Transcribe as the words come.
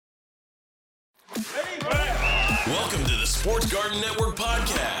Welcome to the Sports Garden Network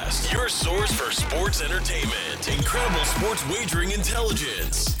podcast, your source for sports entertainment, incredible sports wagering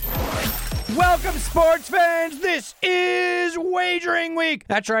intelligence. Welcome, sports fans. This is Wagering Week.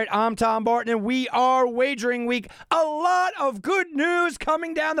 That's right. I'm Tom Barton, and we are Wagering Week. A lot of good news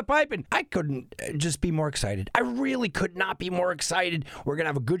coming down the pipe, and I couldn't just be more excited. I really could not be more excited. We're going to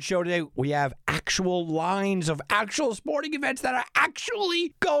have a good show today. We have actual lines of actual sporting events that are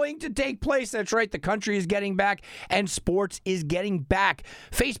actually going to take place. That's right. The country is getting back, and sports is getting back.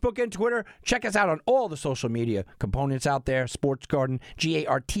 Facebook and Twitter. Check us out on all the social media components out there. Sports Garden,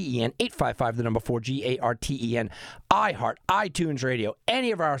 Garten, 855. The number 4, Garten, iHeart, iTunes Radio,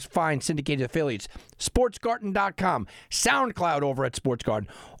 any of our fine syndicated affiliates, sportsgarden.com, SoundCloud over at Sports Garden.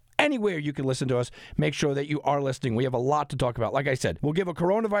 Anywhere you can listen to us, make sure that you are listening. We have a lot to talk about. Like I said, we'll give a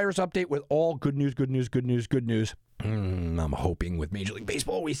coronavirus update with all good news. I'm hoping with Major League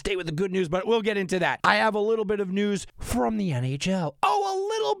Baseball we stay with the good news, but we'll get into that. I have a little bit of news from the NHL. Oh, a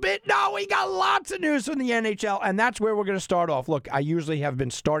little bit? No, we got lots of news from the NHL, and that's where we're going to start off. Look, I usually have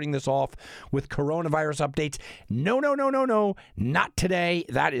been starting this off with coronavirus updates. No, not today.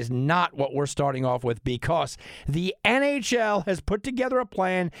 That is not what we're starting off with, because the NHL has put together a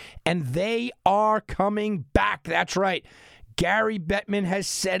plan, and they are coming back. That's right. Gary Bettman has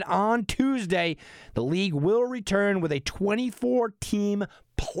said on Tuesday the league will return with a 24-team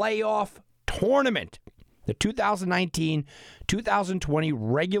playoff tournament. The 2019-2020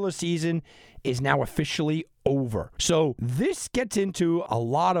 regular season is now officially over. So this gets into a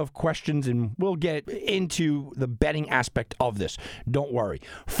lot of questions, and we'll get into the betting aspect of this. Don't worry.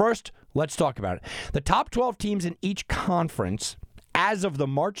 First, let's talk about it. The top 12 teams in each conference, as of the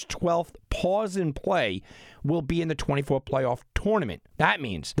March 12th pause in play, will be in the 24 playoff tournament. That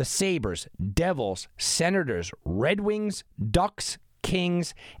means the Sabres, Devils, Senators, Red Wings, Ducks,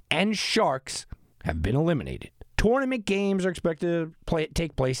 Kings, and Sharks have been eliminated. Tournament games are expected to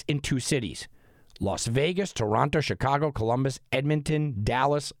take place in 2 cities: Las Vegas, Toronto, Chicago, Columbus, Edmonton,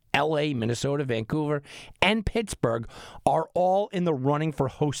 Dallas, LA, Minnesota, Vancouver, and Pittsburgh are all in the running for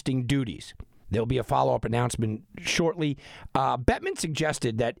hosting duties. There'll be a follow-up announcement shortly. Bettman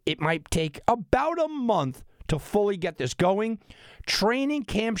suggested that it might take about a month to fully get this going. Training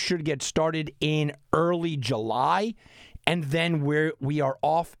camp should get started in early July, and then we are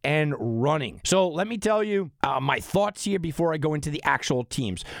off and running. So let me tell you my thoughts here before I go into the actual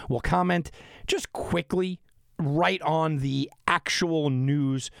teams. We'll comment just quickly right on the actual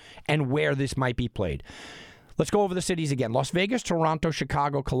news and where this might be played. Let's go over the cities again: Las Vegas, Toronto,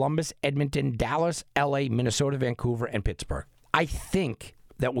 Chicago, Columbus, Edmonton, Dallas, LA, Minnesota, Vancouver, and Pittsburgh. I think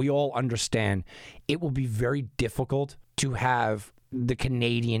that we all understand it will be very difficult to have the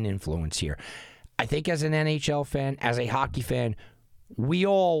Canadian influence here. I think as an NHL fan, as a hockey fan, we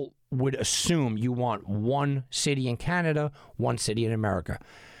all would assume you want one city in Canada, one city in America.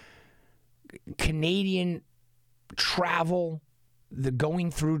 Canadian travel, the going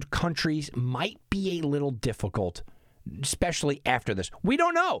through countries might be a little difficult, especially after this. We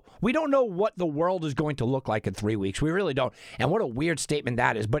don't know. We don't know what the world is going to look like in 3 weeks. We really don't. And what a weird statement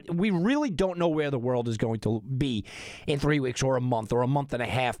that is. But we really don't know where the world is going to be in 3 weeks or a month and a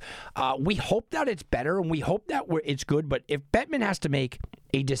half. We hope that it's better, and we hope that it's good. But if Bettman has to make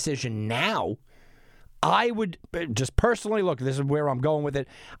a decision now, I would just personally, look, this is where I'm going with it,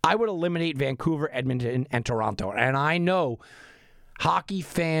 I would eliminate Vancouver, Edmonton, and Toronto. And I know hockey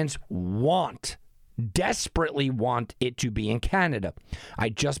fans desperately want it to be in Canada. I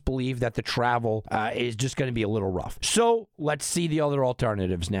just believe that the travel is just going to be a little rough. So let's see the other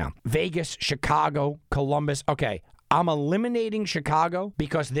alternatives now. Vegas, Chicago, Columbus. Okay, I'm eliminating Chicago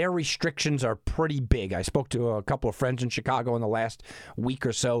because their restrictions are pretty big. I spoke to a couple of friends in Chicago in the last week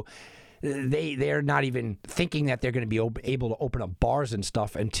or so. They're not even thinking that they're going to be able to open up bars and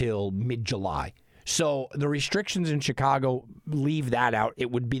stuff until mid-July. So the restrictions in Chicago, leave that out. It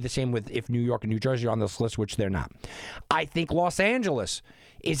would be the same with if New York and New Jersey are on this list, which they're not. I think Los Angeles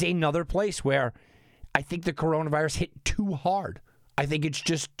is another place where I think the coronavirus hit too hard. I think it's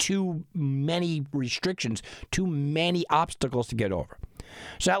just too many restrictions, too many obstacles to get over.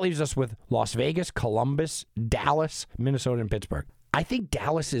 So that leaves us with Las Vegas, Columbus, Dallas, Minnesota, and Pittsburgh. I think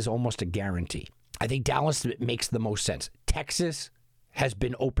Dallas is almost a guarantee. I think Dallas makes the most sense. Texas has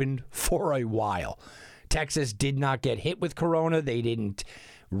been opened for a while. Texas did not get hit with corona. They didn't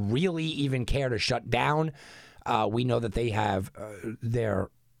really even care to shut down. We know that they have their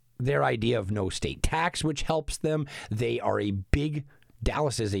idea of no state tax, which helps them.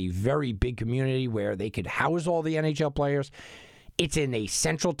 Dallas is a very big community where they could house all the NHL players. It's in a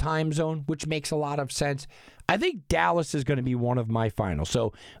central time zone, which makes a lot of sense. I think Dallas is going to be one of my finals.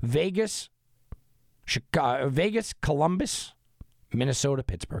 So Vegas, Vegas, Columbus, Minnesota,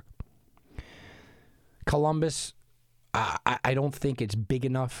 Pittsburgh. Columbus, I don't think it's big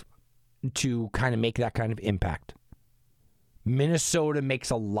enough to kind of make that kind of impact. Minnesota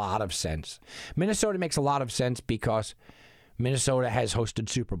makes a lot of sense. Minnesota makes a lot of sense because Minnesota has hosted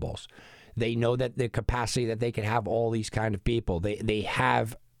Super Bowls. They know that the capacity that they can have all these kind of people. They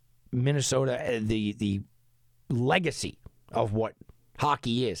have Minnesota, the legacy of what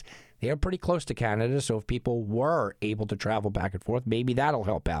hockey is. They're pretty close to Canada, so if people were able to travel back and forth, maybe that'll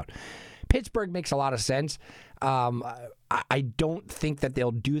help out. Pittsburgh makes a lot of sense. I don't think that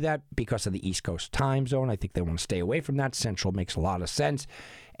they'll do that because of the East Coast time zone. I think they want to stay away from that. Central makes a lot of sense.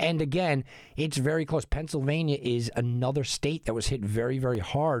 And again, it's very close. Pennsylvania is another state that was hit very, very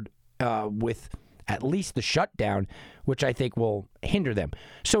hard with at least the shutdown, which I think will hinder them.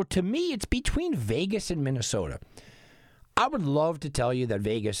 So to me, it's between Vegas and Minnesota. I would love to tell you that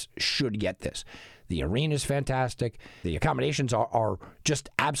Vegas should get this. The arena is fantastic. The accommodations are just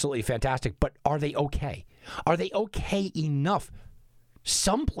absolutely fantastic. But are they okay? Are they okay enough?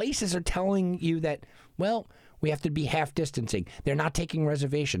 Some places are telling you that, well, we have to be half distancing. They're not taking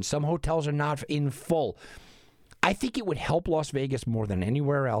reservations. Some hotels are not in full. I think it would help Las Vegas more than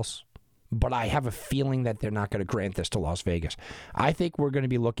anywhere else. But I have a feeling that they're not going to grant this to Las Vegas. I think we're going to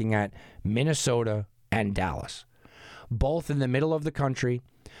be looking at Minnesota and Dallas, both in the middle of the country.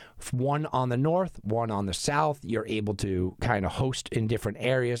 One on the north, one on the south. You're able to kind of host in different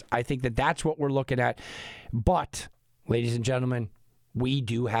areas. I think that that's what we're looking at. But, ladies and gentlemen, we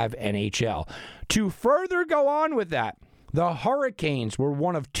do have NHL. To further go on with that, the Hurricanes were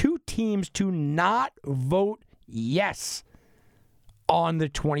one of two teams to not vote yes on the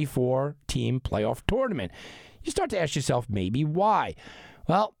 24-team playoff tournament. You start to ask yourself, maybe why?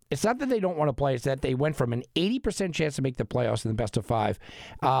 Well, it's not that they don't want to play. It's that they went from an 80% chance to make the playoffs in the best of five.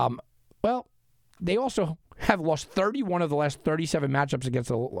 Well, they also have lost 31 of the last 37 matchups against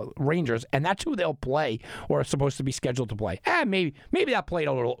the Rangers, and that's who they'll play or are supposed to be scheduled to play. Maybe that played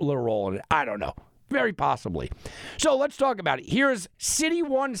a little role in it. I don't know. Very possibly. So let's talk about it. Here's City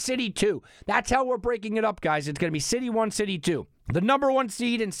 1, City 2. That's how we're breaking it up, guys. It's going to be City 1, City 2. The number 1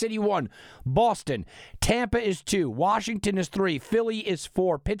 seed in City 1, Boston. Tampa is 2. Washington is 3. Philly is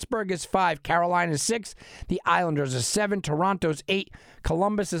 4. Pittsburgh is 5. Carolina is 6. The Islanders is 7. Toronto's 8.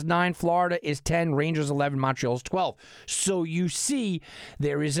 Columbus is 9. Florida is 10. Rangers 11. Montreal is 12. So you see,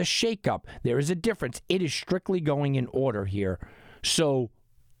 there is a shakeup. There is a difference. It is strictly going in order here. So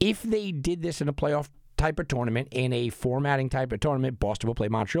if they did this in a playoff type of tournament, in a formatting type of tournament, Boston will play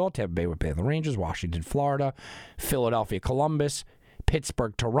Montreal, Tampa Bay will play the Rangers, Washington, Florida, Philadelphia, Columbus,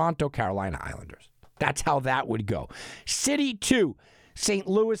 Pittsburgh, Toronto, Carolina, Islanders. That's how that would go. City 2, St.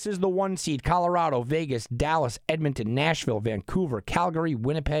 Louis is the 1 seed, Colorado, Vegas, Dallas, Edmonton, Nashville, Vancouver, Calgary,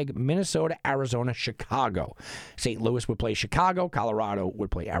 Winnipeg, Minnesota, Arizona, Chicago. St. Louis would play Chicago, Colorado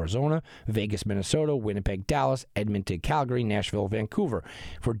would play Arizona, Vegas, Minnesota, Winnipeg, Dallas, Edmonton, Calgary, Nashville, Vancouver.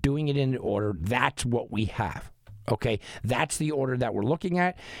 If we're doing it in order, that's what we have. Okay, that's the order that we're looking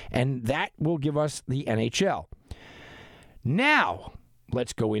at, and that will give us the NHL. Now,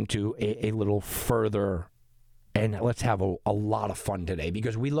 let's go into a little further. And let's have a lot of fun today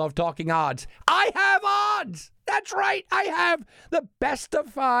because we love talking odds. I have odds. That's right. I have the best of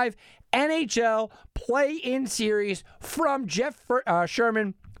 5 NHL play-in series from Jeff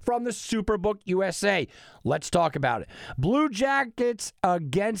Sherman from the Superbook USA. Let's talk about it. Blue Jackets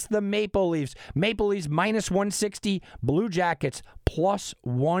against the Maple Leafs. Maple Leafs minus 160. Blue Jackets plus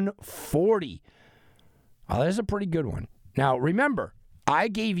 140. Oh, that is a pretty good one. Now, remember, I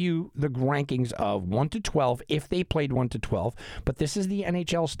gave you the rankings of 1 to 12 if they played 1 to 12, but this is the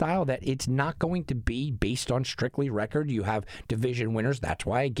NHL style that it's not going to be based on strictly record. You have division winners. That's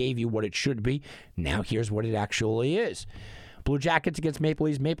why I gave you what it should be. Now here's what it actually is. Blue Jackets against Maple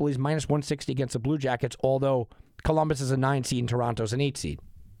Leafs. Maple Leafs minus 160 against the Blue Jackets, although Columbus is a 9 seed and Toronto's an 8 seed.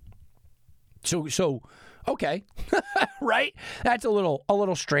 So okay, right? That's a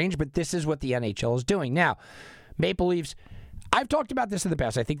little strange, but this is what the NHL is doing. Now, Maple Leafs, I've talked about this in the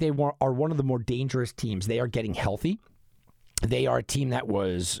past. I think they are one of the more dangerous teams. They are getting healthy. They are a team that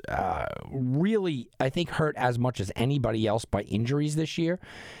was really, I think, hurt as much as anybody else by injuries this year.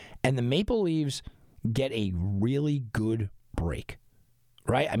 And the Maple Leafs get a really good break,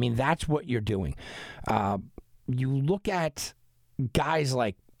 right? I mean, that's what you're doing. You look at guys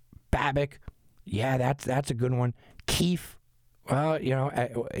like Babcock. Yeah, that's a good one. Keefe,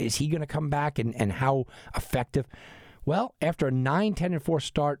 is he going to come back and how effective? Well, after a 9-10-4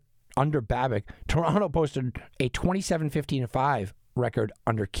 start under Babcock, Toronto posted a 27-15-5 record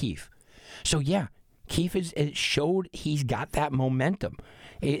under Keefe. So, yeah, Keefe showed he's got that momentum.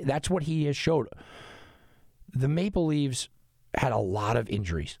 That's what he has showed. the Maple Leafs had a lot of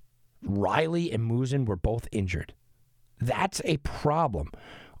injuries. Riley and Musin were both injured. That's a problem.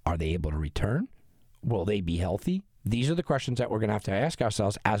 Are they able to return? Will they be healthy? These are the questions that we're going to ask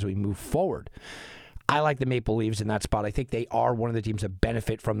ourselves as we move forward. I like the Maple Leafs in that spot. I think they are one of the teams that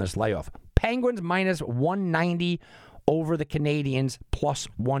benefit from this layoff. Penguins minus 190 over the Canadiens plus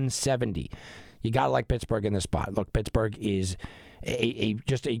 170. You got to like Pittsburgh in this spot. Look, Pittsburgh is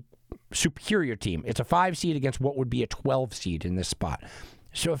just a superior team. It's a 5 seed against what would be a 12 seed in this spot.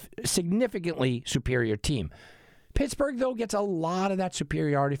 So a significantly superior team. Pittsburgh, though, gets a lot of that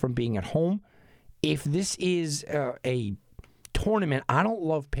superiority from being at home. If this is a tournament, I don't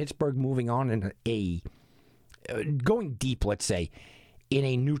love Pittsburgh moving on in going deep, let's say, in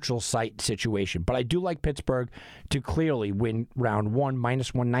a neutral site situation. But I do like Pittsburgh to clearly win round one,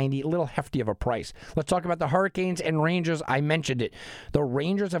 minus 190, a little hefty of a price. Let's talk about the Hurricanes and Rangers. I mentioned it. The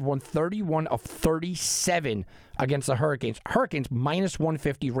Rangers have won 31 of 37 against the Hurricanes. Hurricanes minus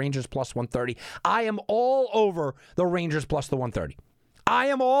 150, Rangers plus 130. I am all over the Rangers plus the 130. I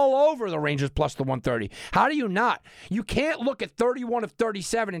am all over the Rangers plus the 130. How do you not? You can't look at 31 of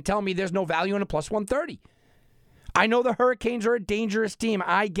 37 and tell me there's no value in a plus 130. I know the Hurricanes are a dangerous team.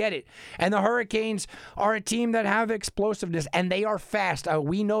 I get it. And the Hurricanes are a team that have explosiveness, and they are fast.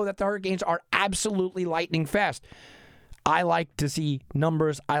 We know that the Hurricanes are absolutely lightning fast. I like to see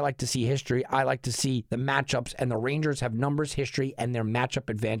numbers. I like to see history. I like to see the matchups, and the Rangers have numbers, history, and their matchup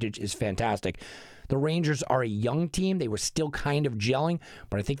advantage is fantastic. The Rangers are a young team. They were still kind of gelling,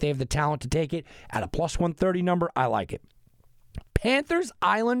 but I think they have the talent to take it. At a plus 130 number, I like it. Panthers,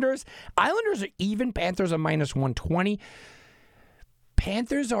 Islanders. Islanders are even. Panthers are minus 120.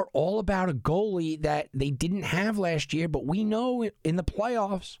 Panthers are all about a goalie that they didn't have last year, but we know in the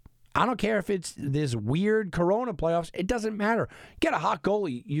playoffs, I don't care if it's this weird Corona playoffs, it doesn't matter. Get a hot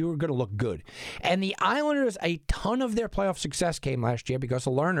goalie, you're going to look good. And the Islanders, a ton of their playoff success came last year because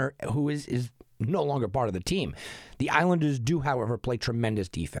of Lerner, who is no longer part of the team. The Islanders do, however, play tremendous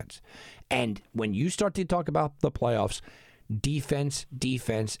defense. And when you start to talk about the playoffs, defense,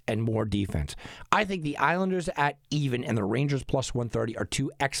 and more defense. I think the Islanders at even and the Rangers plus 130 are two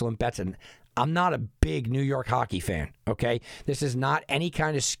excellent bets. And I'm not a big New York hockey fan, okay? This is not any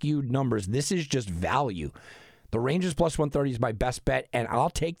kind of skewed numbers. This is just value. The Rangers plus 130 is my best bet, and I'll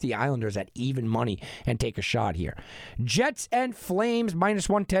take the Islanders at even money and take a shot here. Jets and Flames, minus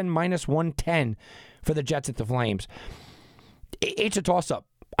 110, minus 110 for the Jets at the Flames. It's a toss-up.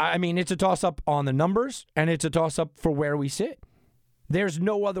 I mean, it's a toss-up on the numbers, and it's a toss-up for where we sit. There's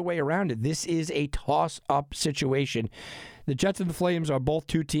no other way around it. This is a toss-up situation. The Jets and the Flames are both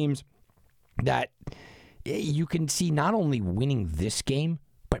two teams that you can see not only winning this game,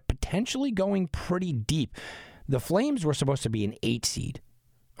 but potentially going pretty deep. The Flames were supposed to be an 8 seed.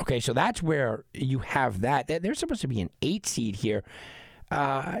 Okay, so that's where you have that. They're supposed to be an 8 seed here.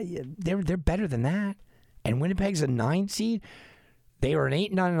 They're better than that. And Winnipeg's a 9 seed. They are an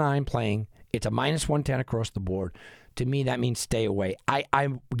 8-9 playing. It's a minus 110 across the board. To me, that means stay away. I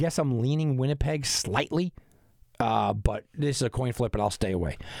guess I'm leaning Winnipeg slightly, but this is a coin flip, and I'll stay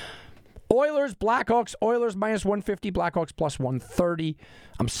away. Oilers, Blackhawks. Oilers minus 150, Blackhawks plus 130.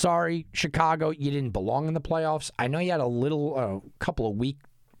 I'm sorry, Chicago, you didn't belong in the playoffs. I know you had a couple of weak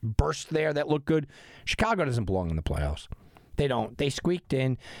bursts there that looked good. Chicago doesn't belong in the playoffs. They don't. They squeaked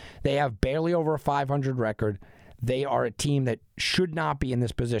in. They have barely over a 500 record. They are a team that should not be in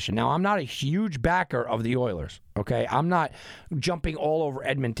this position. Now, I'm not a huge backer of the Oilers, okay? I'm not jumping all over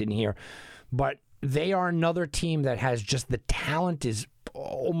Edmonton here, but they are another team that has just the talent is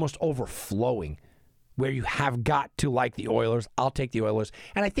almost overflowing, where you have got to like the Oilers. I'll take the Oilers,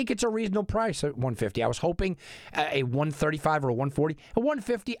 and I think it's a reasonable price at 150. I was hoping a 135 or a 140. At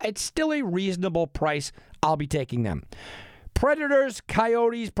 150, it's still a reasonable price. I'll be taking them. Predators,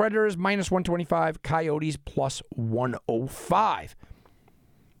 Coyotes. Predators minus 125. Coyotes plus 105.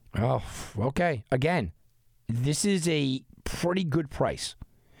 Oh, okay. Again, this is a pretty good price.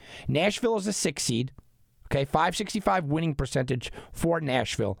 Nashville is a 6 seed. Okay, 565 winning percentage for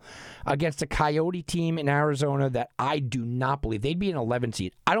Nashville against a Coyote team in Arizona that I do not believe. They'd be an 11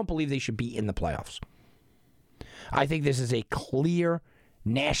 seed. I don't believe they should be in the playoffs. I think this is a clear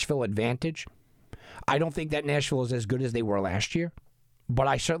Nashville advantage. I don't think that Nashville is as good as they were last year, but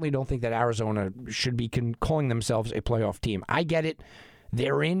I certainly don't think that Arizona should be calling themselves a playoff team. I get it.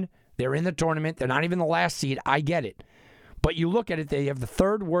 They're in the tournament. They're not even the last seed. I get it. But you look at it, they have the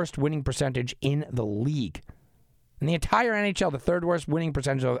third worst winning percentage in the league. In the entire NHL, the third worst winning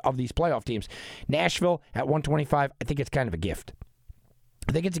percentage of these playoff teams. Nashville at 125, I think it's kind of a gift.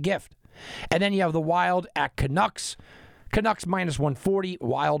 I think it's a gift. And then you have the Wild at Canucks. Canucks minus 140,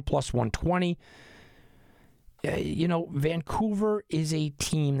 Wild plus 120. Vancouver is a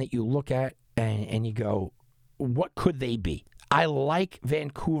team that you look at and you go, what could they be? I like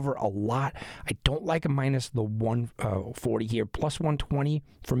Vancouver a lot. I don't like them minus the 140 here, plus 120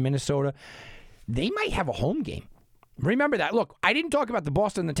 from Minnesota. They might have a home game. Remember that. Look, I didn't talk about the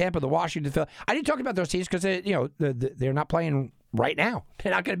Boston, the Tampa, the Washington, Philly. I didn't talk about those teams because they're not playing right now.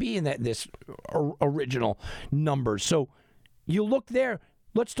 They're not going to be in this original numbers. So you look there.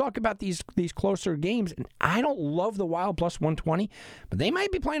 Let's talk about these closer games. And I don't love the Wild plus 120, but they might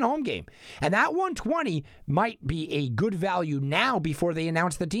be playing a home game. And that 120 might be a good value now before they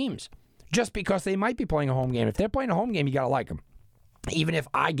announce the teams, just because they might be playing a home game. If they're playing a home game, you got to like them. Even if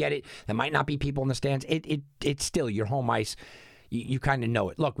I get it, there might not be people in the stands. It's still your home ice. You kind of know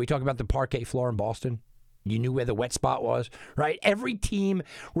it. Look, we talk about the parquet floor in Boston. You knew where the wet spot was, right? Every team,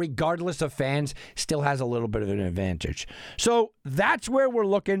 regardless of fans, still has a little bit of an advantage. So that's where we're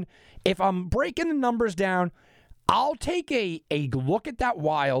looking. If I'm breaking the numbers down, I'll take a look at that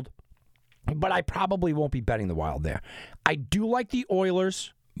Wild, but I probably won't be betting the Wild there. I do like the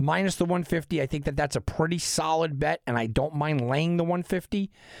Oilers minus the 150. I think that's a pretty solid bet, and I don't mind laying the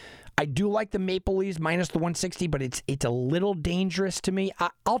 150. I do like the Maple Leafs minus the 160, but it's a little dangerous to me.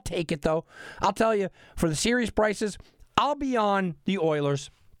 I'll take it, though. I'll tell you, for the series prices, I'll be on the Oilers.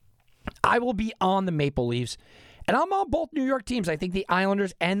 I will be on the Maple Leafs. And I'm on both New York teams. I think the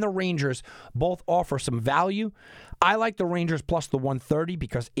Islanders and the Rangers both offer some value. I like the Rangers plus the 130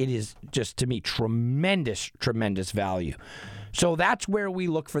 because it is just, to me, tremendous, tremendous value. So that's where we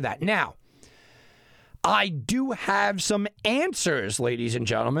look for that. Now, I do have some answers, ladies and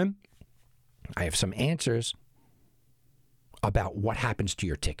gentlemen. I have some answers about what happens to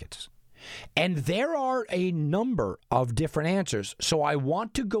your tickets. And there are a number of different answers. So I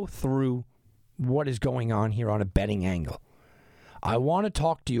want to go through what is going on here on a betting angle. I want to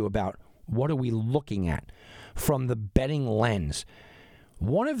talk to you about what are we looking at from the betting lens.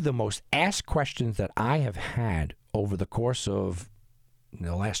 One of the most asked questions that I have had over the course of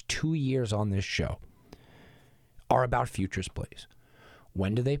the last 2 years on this show are about futures plays.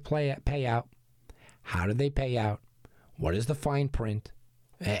 When do they pay out? How do they pay out? What is the fine print?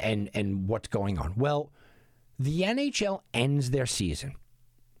 And what's going on? Well, the NHL ends their season.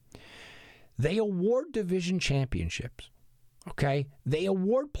 They award division championships, okay? They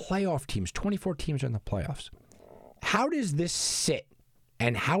award playoff teams. 24 teams are in the playoffs. How does this sit,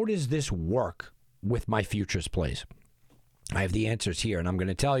 and how does this work with my futures plays? I have the answers here, and I'm going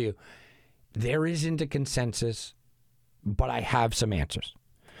to tell you, there isn't a consensus, but I have some answers.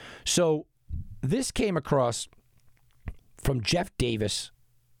 So this came across from Jeff Davis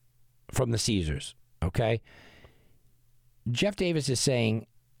from the Caesars, okay? Jeff Davis is saying,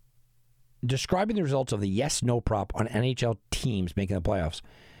 describing the results of the yes-no prop on NHL teams making the playoffs,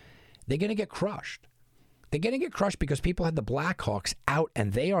 they're going to get crushed. They're going to get crushed because people had the Blackhawks out,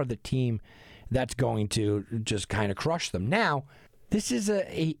 and they are the team that's going to just kind of crush them. Now, this is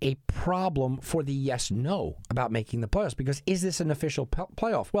a problem for the yes-no about making the playoffs, because is this an official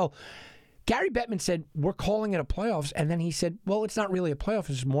playoff? Well, Gary Bettman said, we're calling it a playoffs, and then he said, well, it's not really a playoff,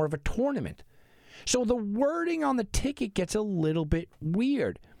 it's more of a tournament. So the wording on the ticket gets a little bit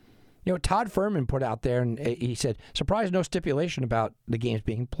weird. You know, Todd Furman put out there, and he said, surprise, no stipulation about the games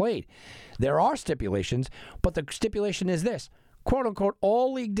being played. There are stipulations, but the stipulation is this, quote unquote,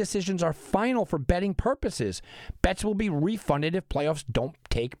 all league decisions are final for betting purposes. Bets will be refunded if playoffs don't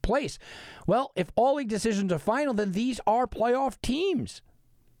take place. Well, if all league decisions are final, then these are playoff teams.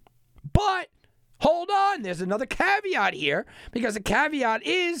 But hold on, there's another caveat here, because the caveat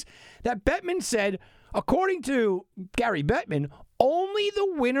is that Bettman said, according to Gary Bettman, only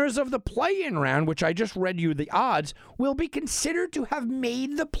the winners of the play-in round, which I just read you the odds, will be considered to have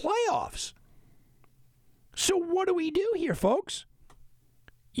made the playoffs. So what do we do here, folks?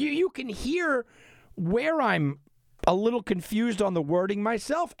 You can hear where I'm a little confused on the wording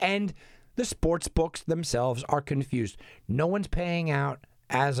myself, and the sports books themselves are confused. No one's paying out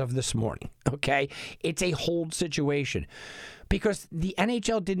as of this morning, okay? It's a hold situation because the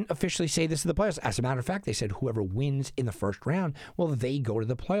NHL didn't officially say this is the playoffs. As a matter of fact, they said whoever wins in the first round, well, they go to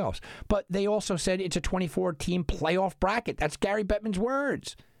the playoffs. But they also said it's a 24-team playoff bracket. That's Gary Bettman's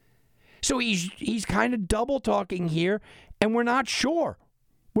words. So he's kind of double talking here, and we're not sure.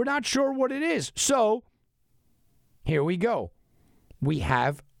 We're not sure what it is. So here we go. We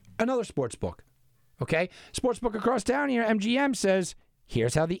have another sports book, okay? Sports book across town here, MGM, says,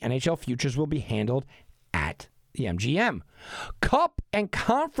 here's how the NHL futures will be handled at the MGM. Cup and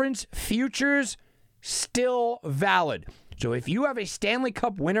conference futures still valid. So if you have a Stanley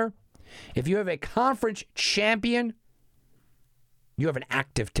Cup winner, if you have a conference champion, you have an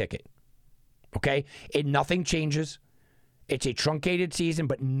active ticket. Okay? Nothing changes. It's a truncated season,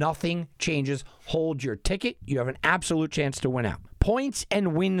 but nothing changes. Hold your ticket. You have an absolute chance to win out. Points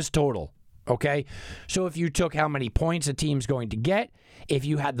and wins total. Okay? So if you took how many points a team's going to get, if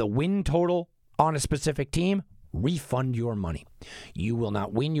you had the win total on a specific team, refund your money. You will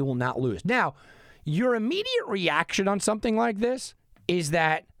not win. You will not lose. Now, your immediate reaction on something like this is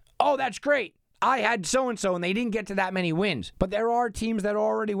that, oh, that's great. I had so-and-so, and they didn't get to that many wins. But there are teams that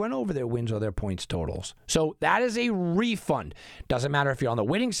already went over their wins or their points totals. So that is a refund. Doesn't matter if you're on the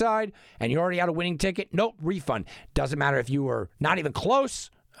winning side and you already had a winning ticket. Nope, refund. Doesn't matter if you were not even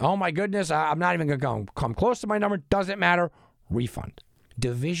close. Oh, my goodness, I'm not even going to come close to my number. Doesn't matter. Refund.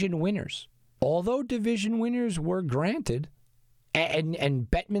 Division winners. Although division winners were granted, and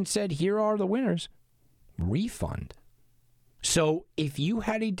Bettman said, here are the winners, refund. So if you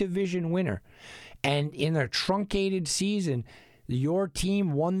had a division winner and in a truncated season, your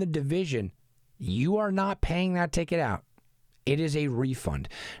team won the division, you are not paying that ticket out. It is a refund.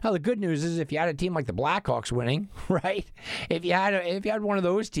 Now, the good news is if you had a team like the Blackhawks winning, right? If you had one of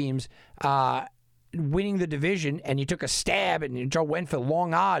those teams winning the division and you took a stab and you went for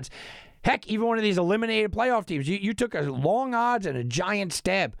long odds, heck, even one of these eliminated playoff teams, you took a long odds and a giant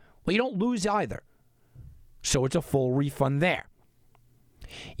stab. Well, you don't lose either. So it's a full refund there.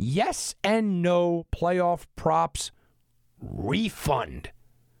 Yes and no playoff props, refund.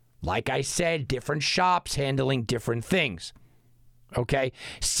 Like I said, different shops handling different things. Okay?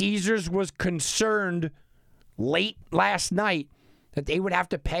 Caesars was concerned late last night that they would have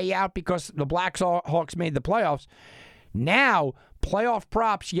to pay out because the Blackhawks made the playoffs. Now, playoff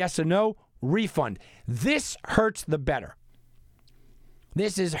props, yes or no, refund. This hurts the better.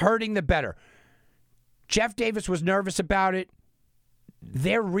 This is hurting the better. Jeff Davis was nervous about it.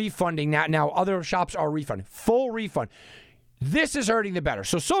 They're refunding that. Now, other shops are refunding. Full refund. This is hurting the better.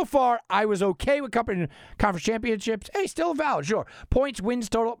 So far, I was okay with conference championships. Hey, still valid, sure. Points, wins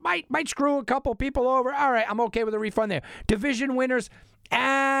total. Might screw a couple people over. All right, I'm okay with a refund there. Division winners,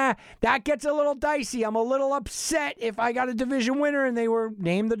 that gets a little dicey. I'm a little upset if I got a division winner and they were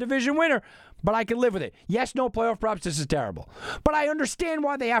named the division winner. But I can live with it. Yes, no playoff props. This is terrible. But I understand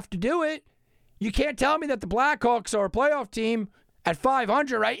why they have to do it. You can't tell me that the Blackhawks are a playoff team at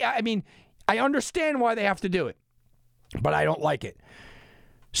 500, right? I mean, I understand why they have to do it, but I don't like it.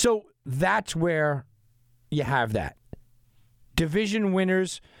 So that's where you have that. Division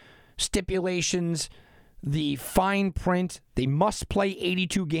winners, stipulations, the fine print, they must play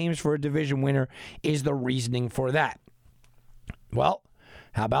 82 games for a division winner is the reasoning for that. Well,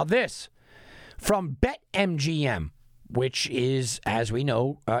 how about this? From BetMGM, which is, as we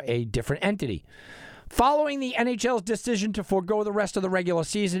know, a different entity. Following the NHL's decision to forego the rest of the regular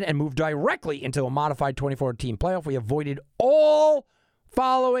season and move directly into a modified 24-team playoff, we avoided all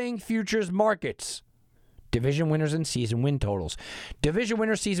following futures markets. Division winners and season win totals. Division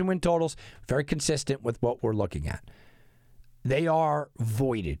winners, season win totals, very consistent with what we're looking at. They are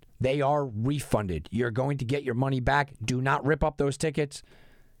voided. They are refunded. You're going to get your money back. Do not rip up those tickets.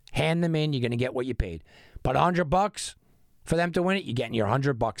 Hand them in. You're going to get what you paid. But $100 for them to win it, you're getting your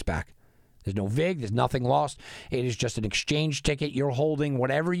 $100 back. There's no VIG. There's nothing lost. It is just an exchange ticket. You're holding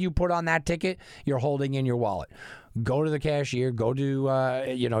whatever you put on that ticket, you're holding in your wallet. Go to the cashier. Go to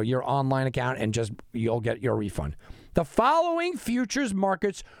your online account, and you'll get your refund. The following futures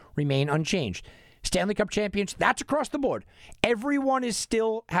markets remain unchanged. Stanley Cup champions, that's across the board. Everyone is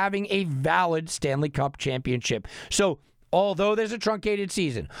still having a valid Stanley Cup championship. So although there's a truncated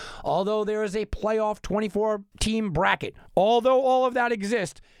season, although there is a playoff 24-team bracket, although all of that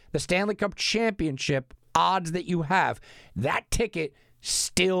exists, the Stanley Cup championship odds that you have, that ticket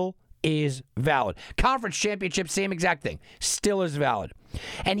still is valid. Conference championship, same exact thing, still is valid.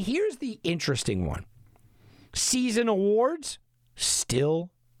 And here's the interesting one. Season awards,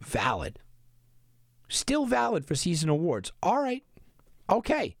 still valid. Still valid for season awards. All right.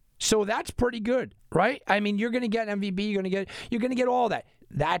 Okay. So that's pretty good, right? I mean, you're going to get MVP, you're going to get all that.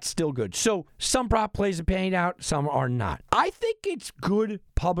 That's still good. So some prop plays are paying out, some are not. I think it's good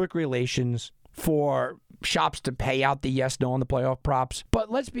public relations for shops to pay out the yes, no on the playoff props.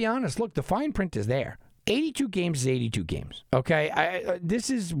 But let's be honest. Look, the fine print is there. 82 games is 82 games, okay? This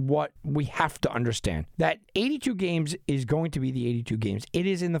is what we have to understand, that 82 games is going to be the 82 games. It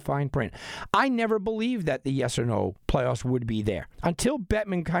is in the fine print. I never believed that the yes or no playoffs would be there. Until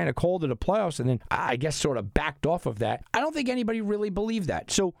Bettman kind of called it a playoffs and then I guess sort of backed off of that, I don't think anybody really believed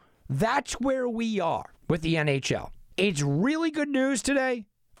that. So that's where we are with the NHL. It's really good news today.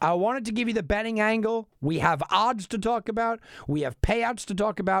 I wanted to give you the betting angle. We have odds to talk about. We have payouts to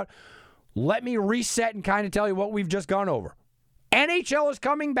talk about. Let me reset and kind of tell you what we've just gone over. NHL is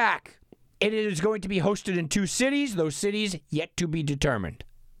coming back. It is going to be hosted in 2 cities. Those cities yet to be determined.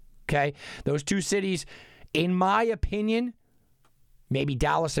 Okay? Those 2 cities, in my opinion, maybe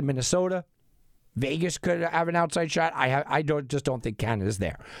Dallas and Minnesota. Vegas could have an outside shot. I just don't think Canada's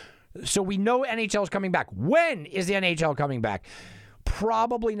there. So we know NHL is coming back. When is the NHL coming back?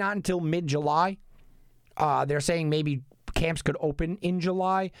 Probably not until mid-July. They're saying maybe camps could open in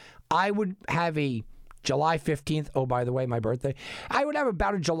July. I would have a July 15th. Oh, by the way, my birthday. I would have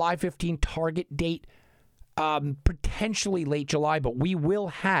about a July 15th target date, potentially late July, but we will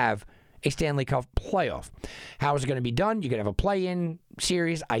have a Stanley Cup playoff. How is it going to be done? You're going to have a play-in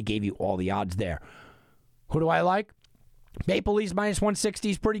series. I gave you all the odds there. Who do I like? Maple Leafs minus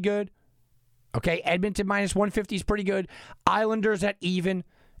 160 is pretty good. Okay, Edmonton minus 150 is pretty good. Islanders at even,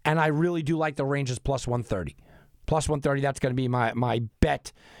 and I really do like the Rangers plus 130. Plus 130, that's going to be my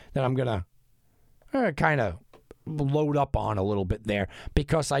bet that I'm going to kind of load up on a little bit there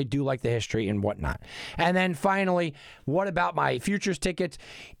because I do like the history and whatnot. And then finally, what about my futures tickets?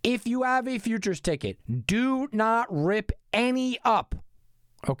 If you have a futures ticket, do not rip any up.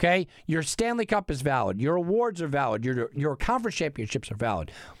 Okay? Your Stanley Cup is valid. Your awards are valid. Your conference championships are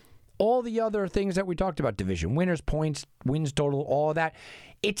valid. All the other things that we talked about, division winners, points, wins total, all of that,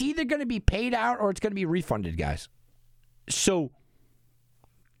 it's either going to be paid out or it's going to be refunded, guys. So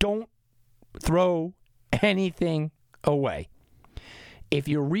don't throw anything away. If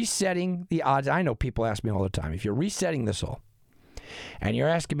you're resetting the odds, I know people ask me all the time, if you're resetting this all, and you're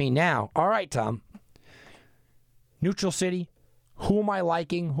asking me now, all right, Tom, neutral city, who am I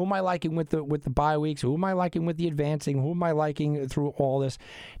liking? Who am I liking with the bye weeks? Who am I liking with the advancing? Who am I liking through all this?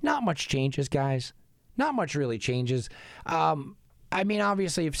 Not much changes, guys. Not much really changes. I mean,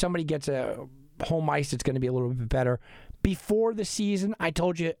 obviously, if somebody gets a home ice, it's going to be a little bit better. Before the season, I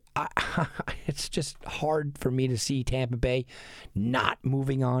told you, it's just hard for me to see Tampa Bay not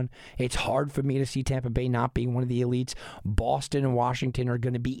moving on. It's hard for me to see Tampa Bay not being one of the elites. Boston and Washington are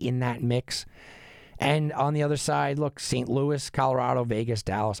going to be in that mix. And on the other side, look, St. Louis, Colorado, Vegas,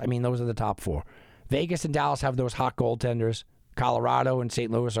 Dallas. I mean, those are the top 4. Vegas and Dallas have those hot goaltenders. Colorado and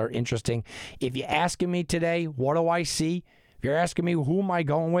St. Louis are interesting. If you're asking me today, what do I see? If you're asking me who am I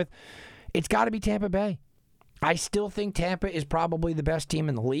going with, it's got to be Tampa Bay. I still think Tampa is probably the best team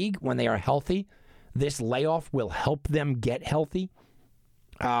in the league when they are healthy. This layoff will help them get healthy.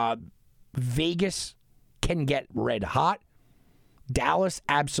 Vegas can get red hot. Dallas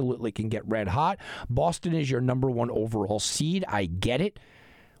absolutely can get red hot. Boston is your number 1 overall seed. I get it.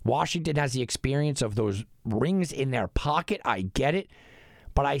 Washington has the experience of those rings in their pocket. I get it.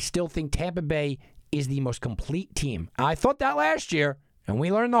 But I still think Tampa Bay is the most complete team. I thought that last year, and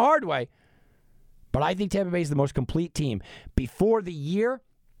we learned the hard way. But I think Tampa Bay is the most complete team. Before the year,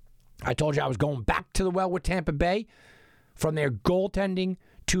 I told you I was going back to the well with Tampa Bay. From their goaltending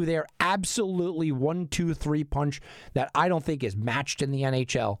to their absolutely 1-2-3 punch that I don't think is matched in the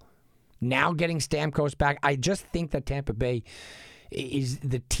NHL. Now getting Stamkos back, I just think that Tampa Bay is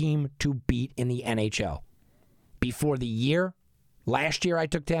the team to beat in the NHL. Before the year, last year I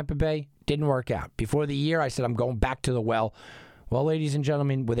took Tampa Bay, didn't work out. Before the year, I said I'm going back to the well. Well, ladies and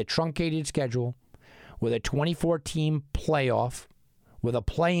gentlemen, with a truncated schedule, with a 24-team playoff, with a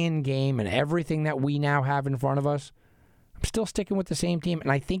play-in game and everything that we now have in front of us, I'm still sticking with the same team,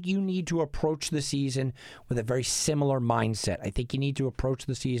 and I think you need to approach the season with a very similar mindset. I think you need to approach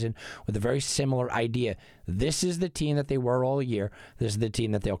the season with a very similar idea. This is the team that they were all year. This is the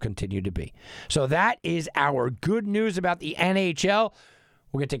team that they'll continue to be. So that is our good news about the NHL.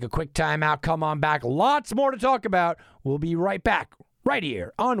 We're going to take a quick timeout. Come on back. Lots more to talk about. We'll be right back, right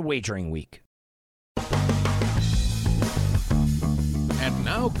here on Wagering Week. And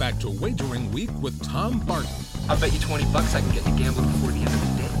now back to Wagering Week with Tom Barton. I'll bet you $20 I can get you gambling before the end of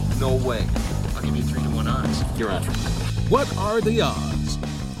the day. No way. I'll give you 3-1 odds. You're on. What are the odds?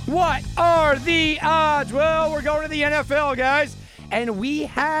 What are the odds? Well, we're going to the NFL, guys, and we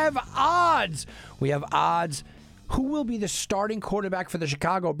have odds. We have odds. Who will be the starting quarterback for the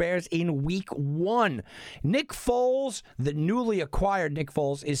Chicago Bears in Week 1? Nick Foles, the newly acquired Nick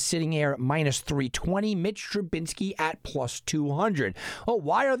Foles, is sitting here at minus 320. Mitch Trubisky at plus 200. Oh,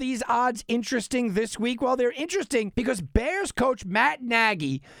 why are these odds interesting this week? Well, they're interesting because Bears coach Matt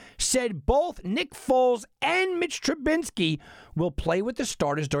Nagy said both Nick Foles and Mitch Trubisky will play with the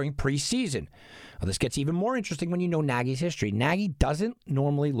starters during preseason. Well, this gets even more interesting when you know Nagy's history. Nagy doesn't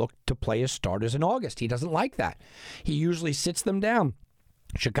normally look to play his starters in August. He doesn't like that. He usually sits them down.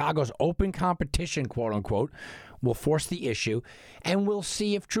 Chicago's open competition, quote unquote, will force the issue, and we'll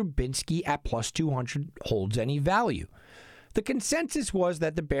see if Trubisky at plus 200 holds any value. The consensus was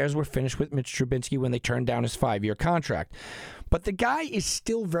that the Bears were finished with Mitch Trubisky when they turned down his 5-year contract. But the guy is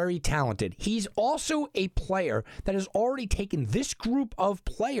still very talented. He's also a player that has already taken this group of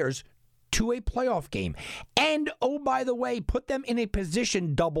players to a playoff game. And, oh, by the way, put them in a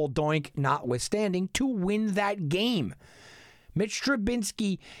position, double doink notwithstanding, to win that game. Mitch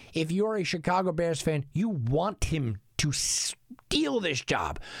Trubisky, if you're a Chicago Bears fan, you want him to steal this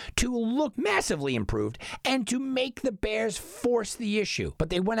job, to look massively improved, and to make the Bears force the issue.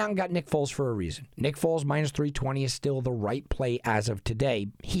 But they went out and got Nick Foles for a reason. Nick Foles minus 320 is still the right play as of today.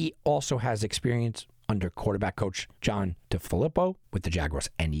 He also has experience under quarterback coach John DeFilippo with the Jaguars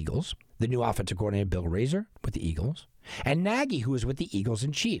and Eagles, the new offensive coordinator Bill Razor with the Eagles, and Nagy, who is with the Eagles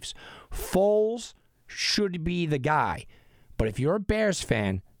and Chiefs. Foles should be the guy. But if you're a Bears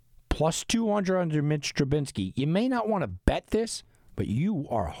fan, plus 200 under Mitch Trubisky, you may not want to bet this, but you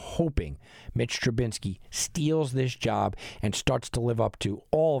are hoping Mitch Trubisky steals this job and starts to live up to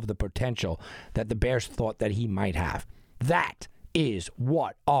all of the potential that the Bears thought that he might have. That is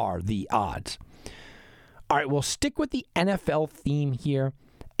what are the odds. All right, we'll stick with the NFL theme here,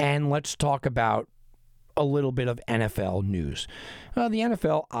 and let's talk about a little bit of NFL news. The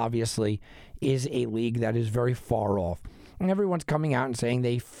NFL, obviously, is a league that is very far off. And everyone's coming out and saying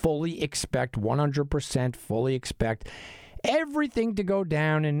they fully expect, 100% fully expect everything to go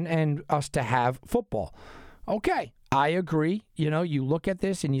down and us to have football. Okay, I agree. You know, you look at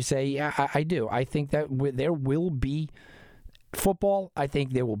this and you say, yeah, I do. I think that there will be football. I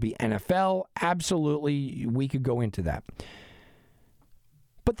think there will be NFL. Absolutely, we could go into that.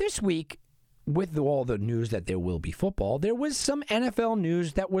 But this week, with all the news that there will be football, there was some NFL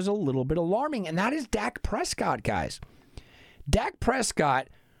news that was a little bit alarming, and that is Dak Prescott, guys. Dak Prescott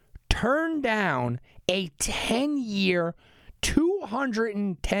turned down a 10-year,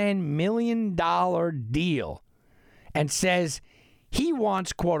 $210 million deal and says he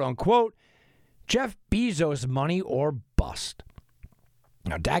wants, quote-unquote, Jeff Bezos money or bust.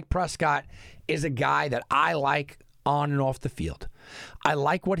 Now, Dak Prescott is a guy that I like on and off the field. I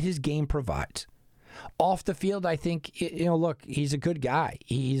like what his game provides. Off the field, I think, look, he's a good guy.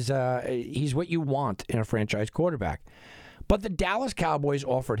 He's what you want in a franchise quarterback. But the Dallas Cowboys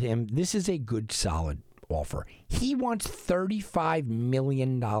offered him, this is a good, solid offer. He wants $35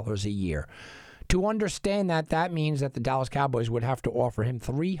 million a year. To understand that, that means that the Dallas Cowboys would have to offer him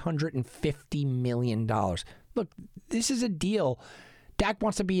 $350 million. Look, this is a deal. Dak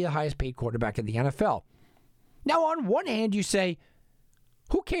wants to be the highest paid quarterback in the NFL. Now, on one hand, you say,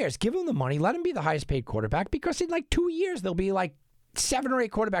 who cares? Give him the money. Let him be the highest paid quarterback, because in like 2 years, there'll be like 7 or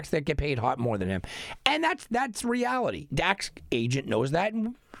 8 quarterbacks that get paid hot more than him. And that's reality. Dak's agent knows that,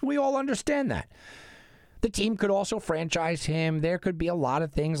 and we all understand that. The team could also franchise him. There could be a lot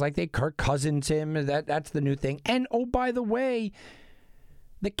of things like they Kirk Cousins him. That's the new thing. And, oh, by the way,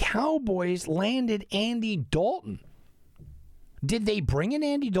 the Cowboys landed Andy Dalton. Did they bring in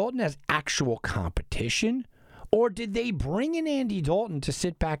Andy Dalton as actual competition? Or did they bring in Andy Dalton to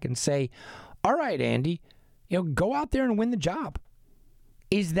sit back and say, all right, Andy, go out there and win the job?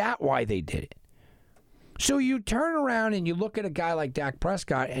 Is that why they did it? So you turn around and you look at a guy like Dak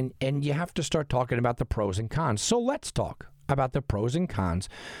Prescott and you have to start talking about the pros and cons. So let's talk about the pros and cons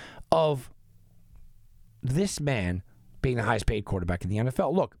of this man being the highest paid quarterback in the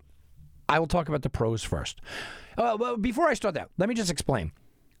NFL. Look, I will talk about the pros first. Well, before I start that, let me just explain.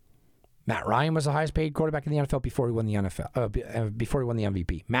 Matt Ryan was the highest paid quarterback in the NFL before he won the before he won the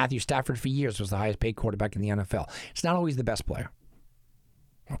MVP. Matthew Stafford for years was the highest paid quarterback in the NFL. It's not always the best player.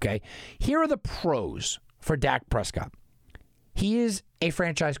 Okay, here are the pros for Dak Prescott. He is a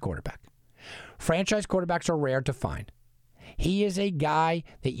franchise quarterback. Franchise quarterbacks are rare to find. He is a guy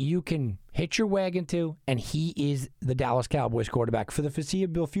that you can hitch your wagon to, and he is the Dallas Cowboys quarterback for the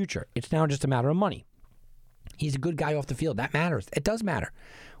foreseeable future. It's now just a matter of money. He's a good guy off the field. That matters. It does matter.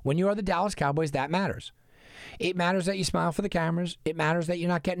 When you are the Dallas Cowboys, that matters. It matters that you smile for the cameras. It matters that you're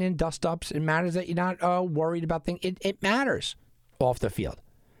not getting in dust-ups. It matters that you're not worried about things. It matters off the field.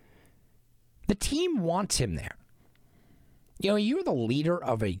 The team wants him there. You're the leader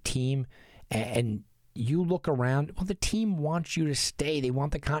of a team, and you look around. Well, the team wants you to stay. They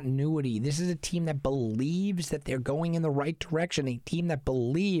want the continuity. This is a team that believes that they're going in the right direction, a team that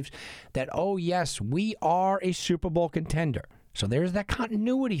believes that, oh, yes, we are a Super Bowl contender. So there's that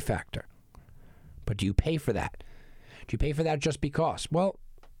continuity factor. But do you pay for that? Do you pay for that just because? Well,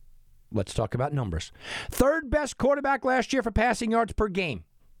 let's talk about numbers. Third best quarterback last year for passing yards per game.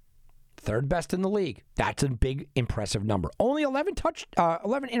 Third best in the league. That's a big, impressive number. Only 11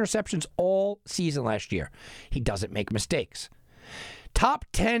 interceptions all season last year. He doesn't make mistakes. Top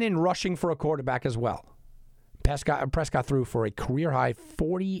 10 in rushing for a quarterback as well. Prescott threw for a career-high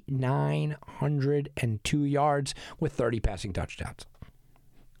 4,902 yards with 30 passing touchdowns.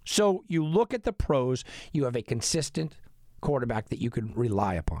 So you look at the pros, you have a consistent quarterback that you can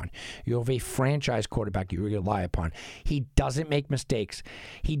rely upon. You have a franchise quarterback you rely upon. He doesn't make mistakes.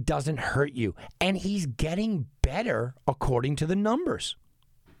 He doesn't hurt you. And he's getting better according to the numbers.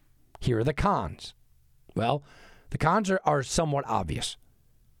 Here are the cons. Well, the cons are somewhat obvious.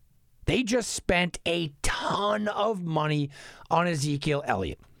 They just spent a ton of money on Ezekiel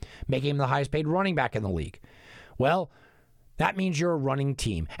Elliott, making him the highest paid running back in the league. Well, that means you're a running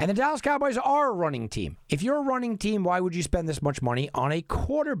team. And the Dallas Cowboys are a running team. If you're a running team, why would you spend this much money on a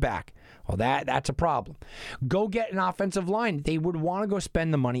quarterback? Well, that's a problem. Go get an offensive line. They would want to go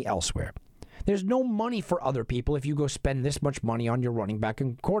spend the money elsewhere. There's no money for other people if you go spend this much money on your running back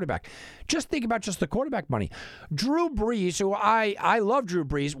and quarterback. Just think about just the quarterback money. Drew Brees, who I love Drew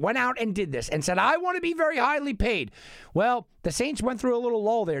Brees, went out and did this and said, I want to be very highly paid. Well, the Saints went through a little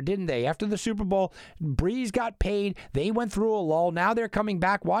lull there, didn't they? After the Super Bowl, Brees got paid. They went through a lull. Now they're coming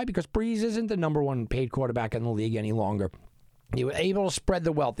back. Why? Because Brees isn't the number one paid quarterback in the league any longer. They were able to spread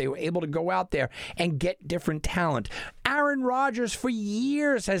the wealth. They were able to go out there and get different talent. Aaron Rodgers for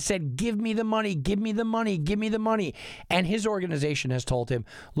years has said, give me the money, give me the money, give me the money. And his organization has told him,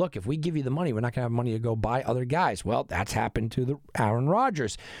 look, if we give you the money, we're not going to have money to go buy other guys. Well, that's happened to the Aaron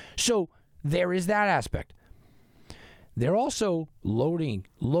Rodgers. So there is that aspect. They're also loading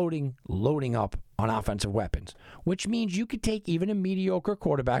up on offensive weapons, which means you could take even a mediocre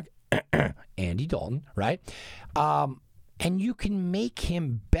quarterback, Andy Dalton, right? And you can make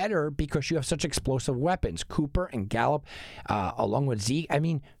him better because you have such explosive weapons. Cooper and Gallup, along with Zeke. I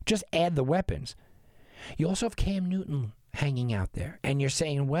mean, just add the weapons. You also have Cam Newton hanging out there. And you're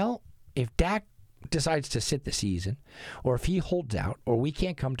saying, well, if Dak decides to sit the season, or if he holds out, or we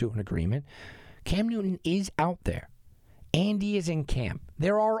can't come to an agreement, Cam Newton is out there. Andy is in camp.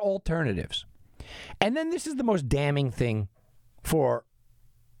 There are alternatives. And then this is the most damning thing for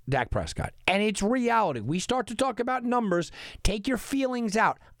Dak Prescott. And it's reality. We start to talk about numbers. Take your feelings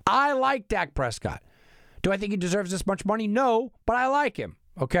out. I like Dak Prescott. Do I think he deserves this much money? No, but I like him.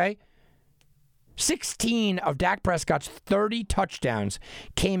 Okay? 16 of Dak Prescott's 30 touchdowns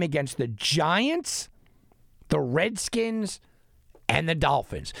came against the Giants, the Redskins, and the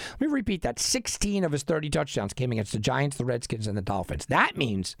Dolphins. Let me repeat that. 16 of his 30 touchdowns came against the Giants, the Redskins, and the Dolphins. That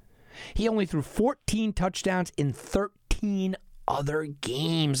means he only threw 14 touchdowns in 13 other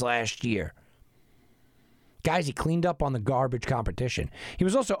games last year. Guys, he cleaned up on the garbage competition. He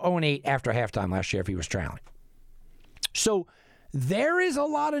was also 0-8 after halftime last year if he was trailing. So there is a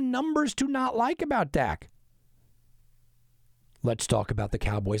lot of numbers to not like about Dak. Let's talk about the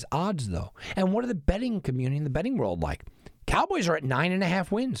Cowboys' odds, though. And what are the betting community and the betting world like? Cowboys are at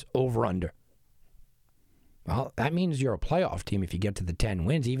 9.5 wins, over under. Well, that means you're a playoff team if you get to the 10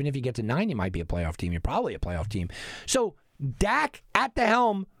 wins. Even if you get to 9, you might be a playoff team. You're probably a playoff team. So Dak at the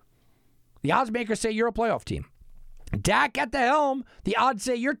helm, the odds makers say you're a playoff team. Dak at the helm, the odds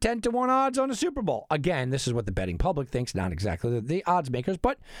say you're 10-1 odds on a Super Bowl. Again, this is what the betting public thinks, not exactly the odds makers,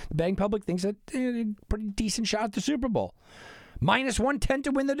 but the betting public thinks that a pretty decent shot at the Super Bowl. -110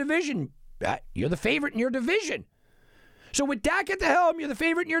 to win the division. You're the favorite in your division. So with Dak at the helm, you're the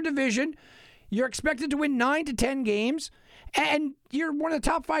favorite in your division. You're expected to win 9 to 10 games, and you're one of the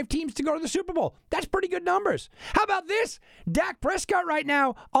top 5 teams to go to the Super Bowl. That's pretty good numbers. How about this? Dak Prescott right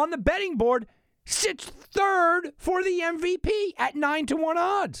now on the betting board sits third for the MVP at 9-1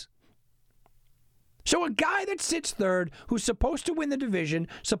 odds. So a guy that sits third, who's supposed to win the division,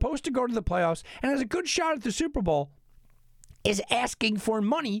 supposed to go to the playoffs, and has a good shot at the Super Bowl, is asking for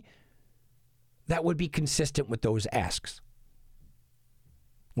money that would be consistent with those asks.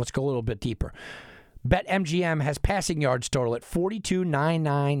 Let's go a little bit deeper. BetMGM has passing yards total at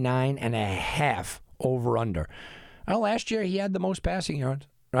 42,999.5 over under. Well, last year he had the most passing yards,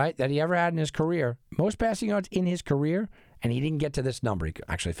 right, that he ever had in his career. Most passing yards in his career, and he didn't get to this number. He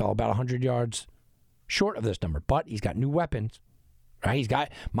actually fell about 100 yards short of this number, but he's got new weapons. Right? He's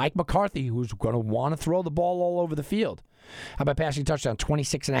got Mike McCarthy, who's going to want to throw the ball all over the field. How about passing touchdown?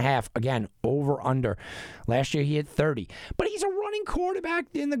 26.5. Again, over under. Last year he had 30. But he's a running quarterback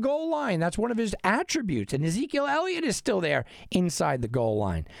in the goal line. That's one of his attributes. And Ezekiel Elliott is still there inside the goal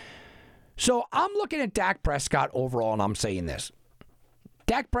line. So I'm looking at Dak Prescott overall, and I'm saying this.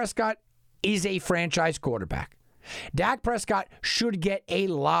 Dak Prescott is a franchise quarterback. Dak Prescott should get a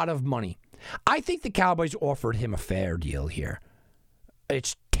lot of money. I think the Cowboys offered him a fair deal here.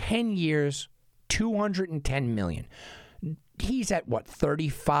 It's 10 years, $210 million. He's at,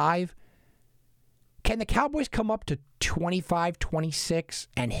 35? Can the Cowboys come up to 25, 26,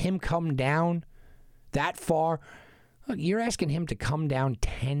 and him come down that far. Look, you're asking him to come down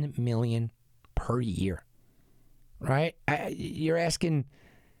 $10 million per year, right? You're asking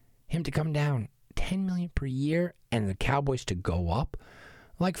him to come down $10 million per year and the Cowboys to go up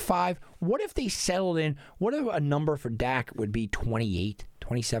like 5. What if they settled in? What if a number for Dak would be 28,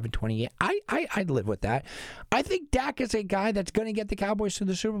 27, 28? I'd live with that. I think Dak is a guy that's going to get the Cowboys to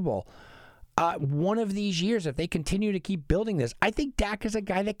the Super Bowl. One of these years, if they continue to keep building this, I think Dak is a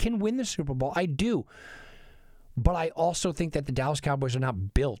guy that can win the Super Bowl. I do. But I also think that the Dallas Cowboys are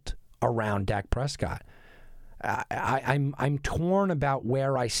not built around Dak Prescott. I'm torn about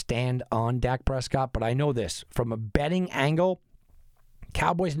where I stand on Dak Prescott, but I know this. From a betting angle,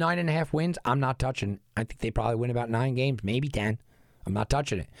 Cowboys 9.5 wins, I'm not touching. I think they probably win about 9 games, maybe 10. I'm not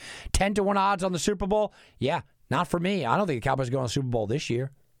touching it. 10-1 odds on the Super Bowl? Yeah, not for me. I don't think the Cowboys are going to the Super Bowl this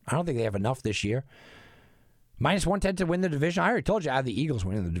year. I don't think they have enough this year. -110 to win the division. I already told you I have the Eagles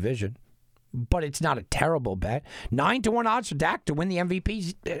winning the division. But it's not a terrible bet. 9-1 odds for Dak to win the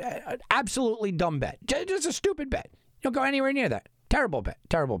MVP. Absolutely dumb bet. Just a stupid bet. You don't go anywhere near that. Terrible bet.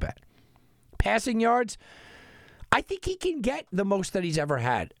 Terrible bet. Passing yards, I think he can get the most that he's ever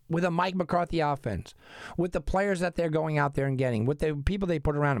had with a Mike McCarthy offense, with the players that they're going out there and getting, with the people they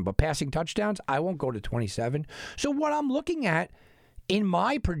put around him. But passing touchdowns, I won't go to 27. So what I'm looking at in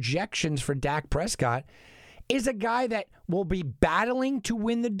my projections for Dak Prescott is a guy that will be battling to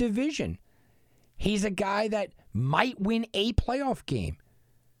win the division. He's a guy that might win a playoff game.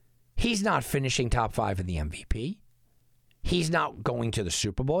 He's not finishing top 5 in the MVP. He's not going to the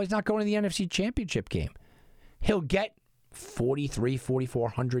Super Bowl. He's not going to the NFC Championship game. He'll get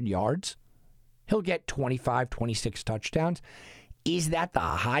 4,400 yards. He'll get 25, 26 touchdowns. Is that the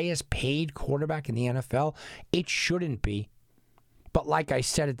highest paid quarterback in the NFL? It shouldn't be. But like I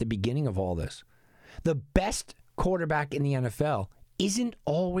said at the beginning of all this, the best quarterback in the NFL isn't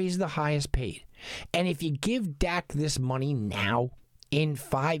always the highest paid. And if you give Dak this money now, in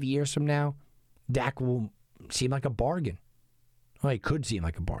 5 years from now, Dak will seem like a bargain. Well, he could seem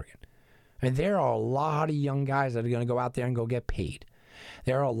like a bargain. And there are a lot of young guys that are going to go out there and go get paid.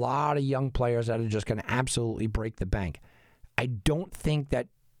 There are a lot of young players that are just going to absolutely break the bank. I don't think that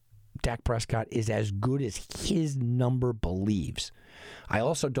Dak Prescott is as good as his number believes. I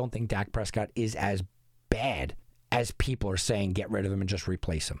also don't think Dak Prescott is as bad as people are saying, get rid of him and just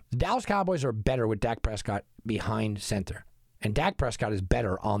replace him. The Dallas Cowboys are better with Dak Prescott behind center. And Dak Prescott is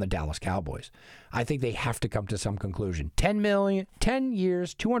better on the Dallas Cowboys. I think they have to come to some conclusion. 10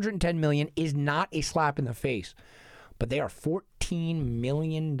 years, $210 million is not a slap in the face. But they are $14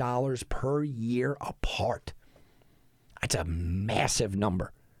 million per year apart. That's a massive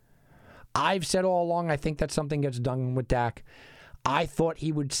number. I've said all along I think that something gets done with Dak. I thought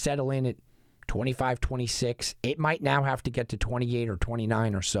he would settle in at 25, 26. It might now have to get to 28 or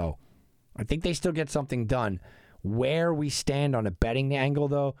 29 or so. I think they still get something done. Where we stand on a betting angle,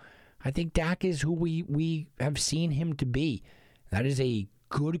 though, I think Dak is who we have seen him to be. That is a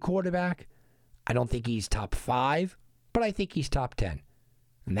good quarterback. I don't think he's top 5, but I think he's top 10.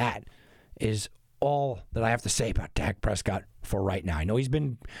 And that is all that I have to say about Dak Prescott for right now. I know he's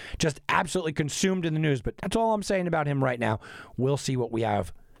been just absolutely consumed in the news, but that's all I'm saying about him right now. We'll see what we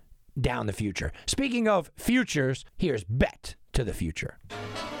have down the future. Speaking of futures, here's Bet to the Future.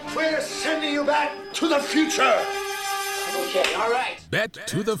 We're sending you back to the future. Okay, all right. Bet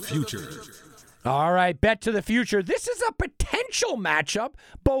to the Future. All right, Bet to the Future. This is a potential matchup.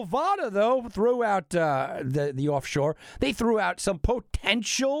 Bovada, though, threw out the offshore. They threw out some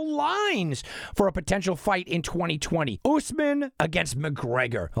potential lines for a potential fight in 2020. Usman against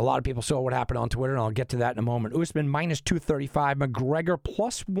McGregor. A lot of people saw what happened on Twitter, and I'll get to that in a moment. Usman -235. McGregor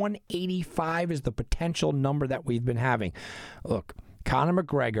 +185 is the potential number that we've been having. Look, Conor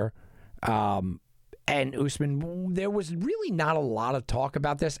McGregor and Usman, there was really not a lot of talk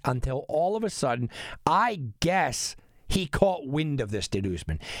about this until all of a sudden, I guess he caught wind of this, did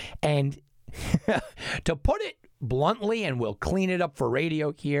Usman. And to put it bluntly, and we'll clean it up for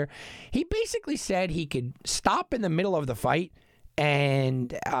radio here, he basically said he could stop in the middle of the fight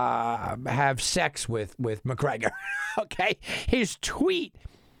and have sex with McGregor. Okay? His tweet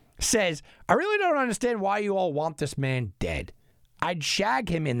says, I really don't understand why you all want this man dead. I'd shag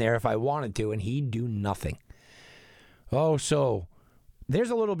him in there if I wanted to, and he'd do nothing. Oh, so there's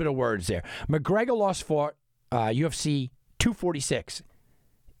a little bit of words there. McGregor lost for UFC 246.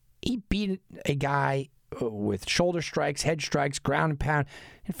 He beat a guy with shoulder strikes, head strikes, ground and pound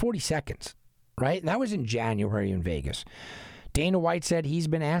in 40 seconds, right? And that was in January in Vegas. Dana White said he's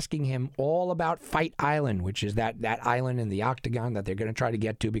been asking him all about Fight Island, which is that island in the octagon that they're going to try to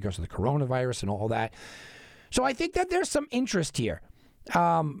get to because of the coronavirus and all that. So I think that there's some interest here.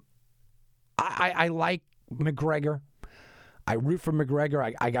 I like McGregor. I root for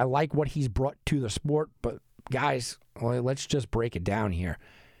McGregor. I like what he's brought to the sport. But, guys, let's just break it down here.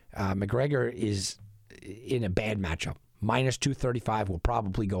 McGregor is in a bad matchup. Minus 235 will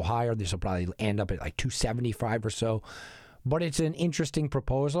probably go higher. This will probably end up at like 275 or so. But it's an interesting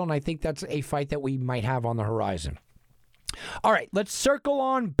proposal, and I think that's a fight that we might have on the horizon. All right, let's circle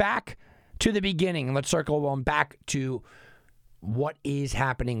on back to the beginning. Let's circle on back to what is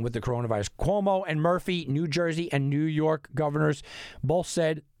happening with the coronavirus. Cuomo and Murphy, New Jersey and New York governors, both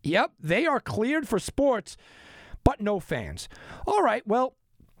said, yep, they are cleared for sports, but no fans. All right, well,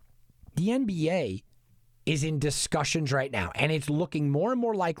 the NBA is in discussions right now, and it's looking more and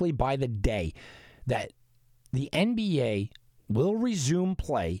more likely by the day that the NBA will resume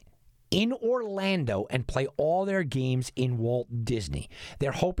play in Orlando and play all their games in Walt Disney.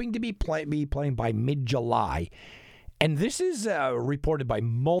 They're hoping to be playing by mid-July. And this is reported by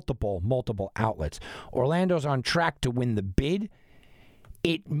multiple outlets. Orlando's on track to win the bid.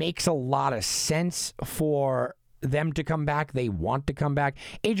 It makes a lot of sense for them to come back. They want to come back.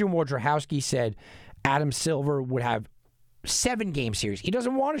 Adrian Wojciechowski said Adam Silver would have 7-game series. He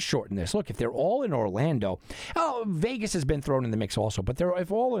doesn't want to shorten this. Look, if they're all in Orlando, Vegas has been thrown in the mix also, but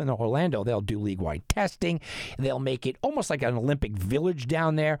if all in Orlando, they'll do league-wide testing. They'll make it almost like an Olympic village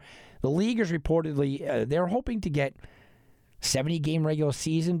down there. The league is reportedly, they're hoping to get 70-game regular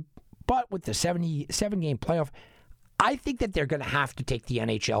season, but with the 77-game playoff, I think that they're going to have to take the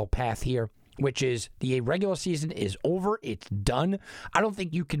NHL path here, which is the regular season is over. It's done. I don't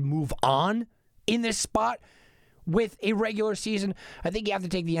think you can move on in this spot with a regular season. I think you have to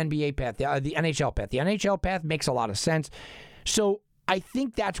take the NBA path, the NHL path. The NHL path makes a lot of sense. So I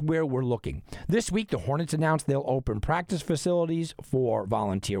think that's where we're looking. This week, the Hornets announced they'll open practice facilities for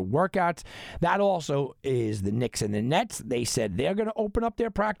volunteer workouts. That also is the Knicks and the Nets. They said they're going to open up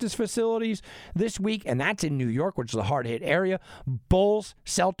their practice facilities this week, and that's in New York, which is a hard-hit area. Bulls,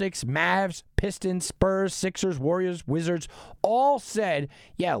 Celtics, Mavs, Pistons, Spurs, Sixers, Warriors, Wizards all said,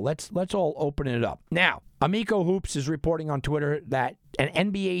 yeah, let's all open it up. Now, Amico Hoops is reporting on Twitter that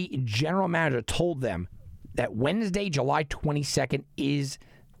an NBA general manager told them that Wednesday, July 22nd, is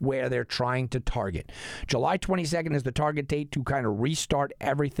where they're trying to target. July 22nd is the target date to kind of restart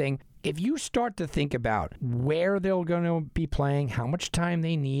everything. If you start to think about where they're going to be playing, how much time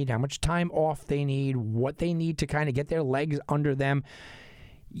they need, how much time off they need, what they need to kind of get their legs under them,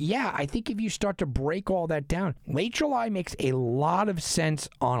 yeah, I think if you start to break all that down, late July makes a lot of sense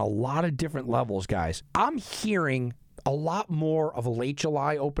on a lot of different levels, guys. I'm hearing a lot more of a late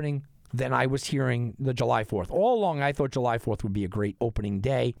July opening than I was hearing the July 4th. All along, I thought July 4th would be a great opening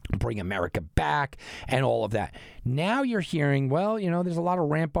day, bring America back, and all of that. Now you're hearing, well, there's a lot of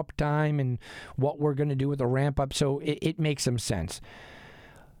ramp-up time and what we're going to do with the ramp-up, so it makes some sense.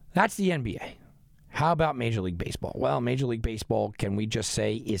 That's the NBA. How about Major League Baseball? Well, Major League Baseball, can we just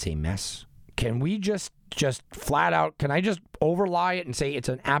say, is a mess? Can we just flat out, can I just overlie it and say it's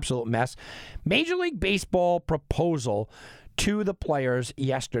an absolute mess? Major League Baseball proposal to the players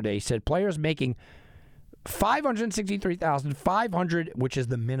yesterday said players making $563,500, which is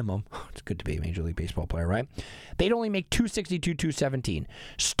the minimum. It's good to be a Major League Baseball player, right? They'd only make $262,217.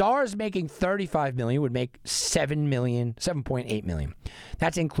 Stars making $35 million would make $7.8 million.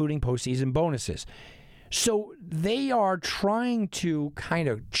 That's including postseason bonuses. So they are trying to kind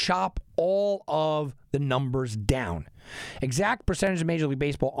of chop all of the numbers down. Exact percentage of Major League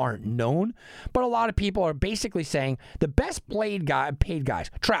Baseball aren't known, but a lot of people are basically saying the best paid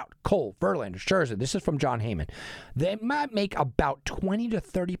guys, Trout, Cole, Verlander, Scherzer, this is from John Heyman, they might make about 20 to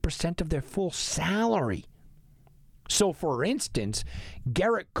 30% of their full salary. So, for instance,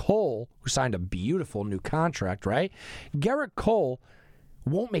 Garrett Cole, who signed a beautiful new contract, right? Garrett Cole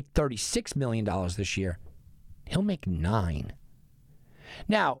won't make $36 million this year. He'll make $9 million.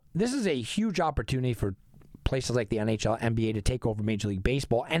 Now, this is a huge opportunity for places like the NHL, NBA to take over Major League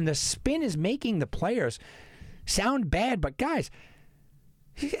Baseball, and the spin is making the players sound bad, but guys,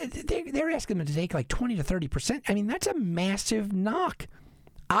 they're asking them to take like 20 to 30%. I mean, that's a massive knock.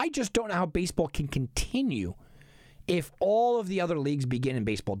 I just don't know how baseball can continue if all of the other leagues begin and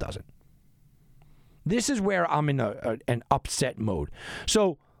baseball doesn't. This is where I'm in an upset mode.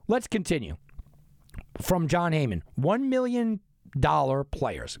 So let's continue. From John Heyman, $1 million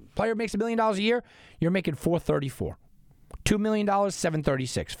players. Player makes $1 million a year, you're making $434. $2 million,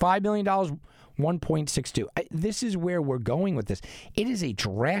 $736. $5 million, $1.62. This is where we're going with this. It is a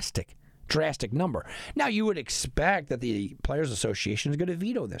drastic number. Now, you would expect that the Players Association is going to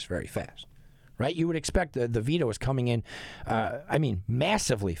veto this very fast, right? You would expect the veto is coming in,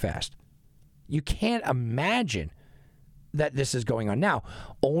 massively fast. You can't imagine that this is going on. Now,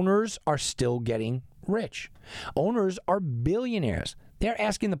 owners are still getting rich. Owners are billionaires. They're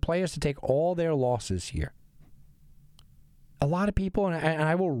asking the players to take all their losses here. A lot of people, and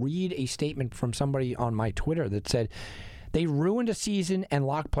I will read a statement from somebody on my Twitter that said, they ruined a season and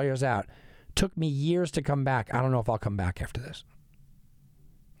locked players out. Took me years to come back. I don't know if I'll come back after this.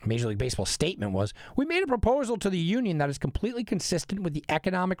 Major League Baseball's statement was, we made a proposal to the union that is completely consistent with the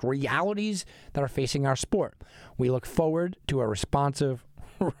economic realities that are facing our sport. We look forward to a responsive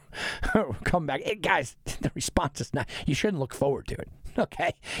comeback. Hey, guys, the response is not, you shouldn't look forward to it,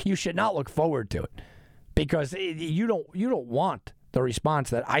 okay? You should not look forward to it because you don't want the response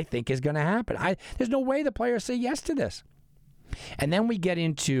that I think is going to happen. There's no way the players say yes to this. And then we get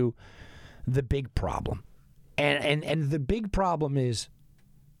into the big problem. And the big problem is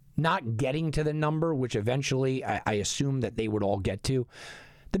not getting to the number, which eventually I assume that they would all get to.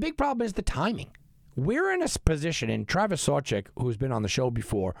 The big problem is the timing. We're in a position, and Travis Sawchik, who's been on the show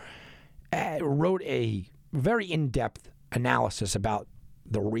before, wrote a very in-depth analysis about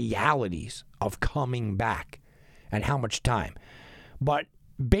the realities of coming back and how much time. But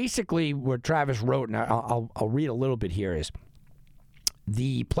basically what Travis wrote, and I'll read a little bit here, is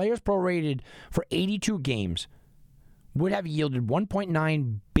the players prorated for 82 games would have yielded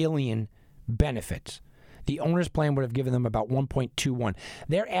 $1.9 billion benefits. The owner's plan would have given them about $1.21.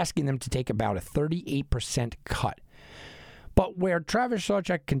 They're asking them to take about a 38% cut. But where Travis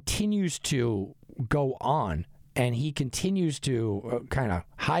Sawchik continues to go on, and he continues to kind of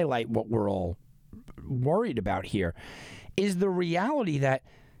highlight what we're all worried about here, is the reality that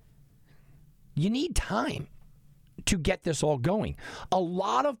you need time to get this all going. A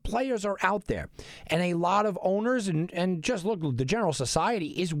lot of players are out there, and a lot of owners and just look, the general society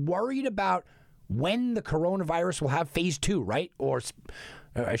is worried about when the coronavirus will have phase 2, right? Or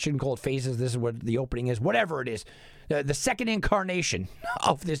I shouldn't call it phases. This is what the opening is. Whatever it is, the second incarnation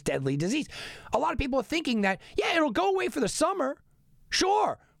of this deadly disease. A lot of people are thinking that, yeah, it'll go away for the summer.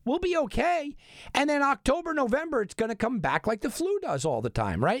 Sure, we'll be okay. And then October, November, it's going to come back like the flu does all the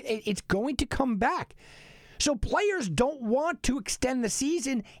time, right? It's going to come back. So players don't want to extend the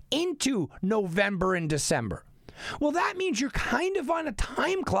season into November and December. Well, that means you're kind of on a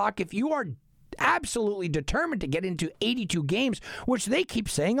time clock if you are absolutely determined to get into 82 games, which they keep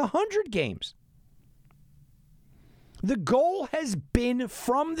saying 100 games. The goal has been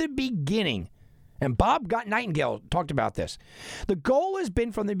from the beginning, and Bob Nightingale talked about this. The goal has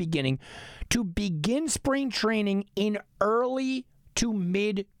been from the beginning to begin spring training in early to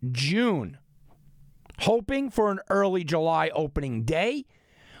mid-June. Hoping for an early July opening day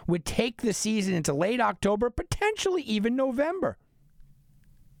would take the season into late October, potentially even November.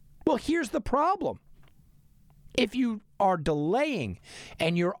 Well, here's the problem. If you are delaying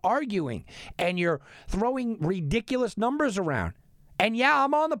and you're arguing and you're throwing ridiculous numbers around, and yeah,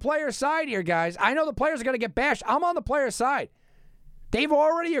 I'm on the player's side here, guys. I know the players are going to get bashed. I'm on the player's side. They've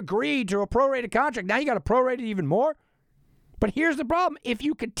already agreed to a prorated contract. Now you got to prorate it even more. But here's the problem. If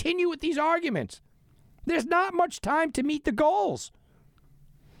you continue with these arguments, there's not much time to meet the goals.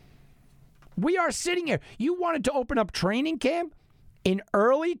 We are sitting here. You wanted to open up training camp in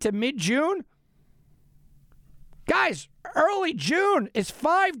early to mid-June? Guys, early June is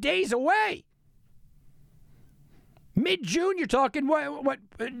 5 days away. Mid-June, you're talking, what,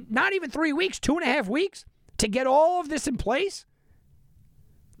 not even 3 weeks, 2.5 weeks to get all of this in place?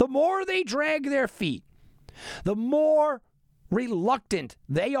 The more they drag their feet, the more reluctant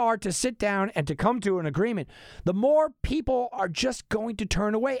they are to sit down and to come to an agreement, the more people are just going to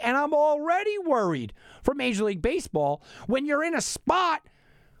turn away. And I'm already worried for Major League Baseball when you're in a spot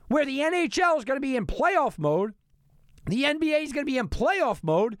where the NHL is going to be in playoff mode, the NBA is going to be in playoff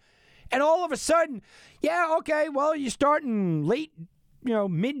mode, and all of a sudden, yeah, okay, well, you start in late,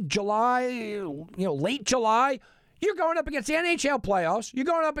 mid-July, late July, you're going up against the NHL playoffs, you're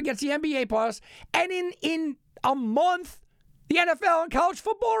going up against the NBA playoffs, and in a month, the NFL and college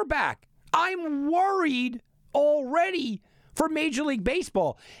football are back. I'm worried already for Major League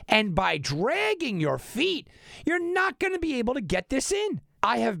Baseball. And by dragging your feet, you're not going to be able to get this in.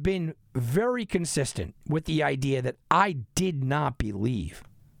 I have been very consistent with the idea that I did not believe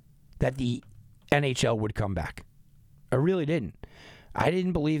that the NHL would come back. I really didn't. I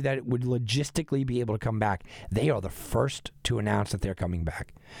didn't believe that it would logistically be able to come back. They are the first to announce that they're coming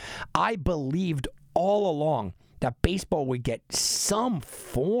back. I believed all along that baseball would get some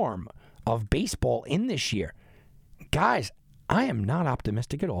form of baseball in this year. Guys, I am not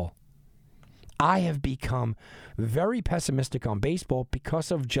optimistic at all. I have become very pessimistic on baseball because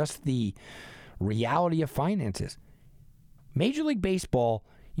of just the reality of finances. Major League Baseball,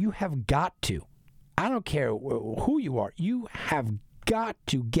 you have got to, I don't care who you are. You have got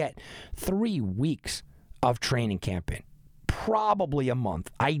to get 3 weeks of training camp in. Probably a month.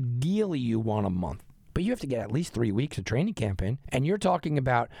 Ideally, you want a month. But you have to get at least 3 weeks of training camp in. And you're talking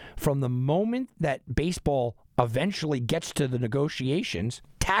about from the moment that baseball eventually gets to the negotiations,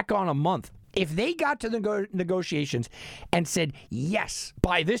 tack on a month. If they got to the negotiations and said, yes,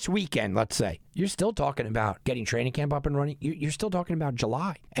 by this weekend, let's say, you're still talking about getting training camp up and running. You're still talking about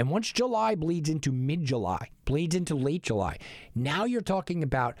July. And once July bleeds into mid-July, bleeds into late July, now you're talking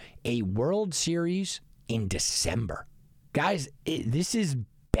about a World Series in December. Guys, this is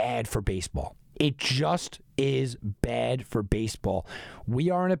bad for baseball. It just is bad for baseball. We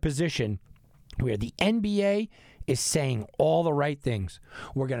are in a position where the NBA is saying all the right things.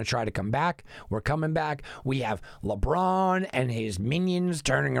 We're going to try to come back. We're coming back. We have LeBron and his minions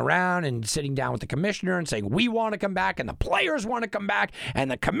turning around and sitting down with the commissioner and saying, we want to come back, and the players want to come back, and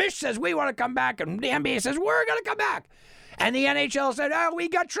the commission says we want to come back, and the NBA says we're going to come back. And the NHL said, oh, we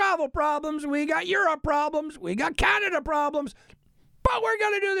got travel problems, we got Europe problems, we got Canada problems, but we're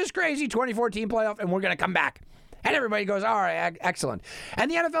going to do this crazy 2014 playoff, and we're going to come back. And everybody goes, all right, excellent. And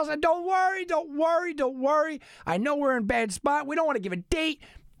the NFL said, don't worry. I know we're in a bad spot. We don't want to give a date.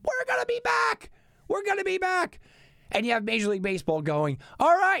 We're going to be back. And you have Major League Baseball going,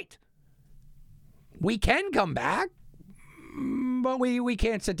 all right, we can come back, but we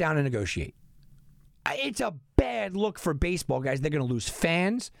can't sit down and negotiate. It's a bad look for baseball, guys. They're going to lose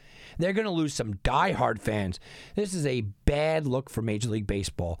fans. They're going to lose some diehard fans. This is a bad look for Major League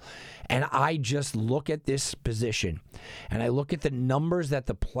Baseball. And I just look at this position, and I look at the numbers that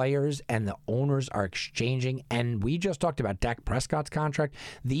the players and the owners are exchanging, and we just talked about Dak Prescott's contract.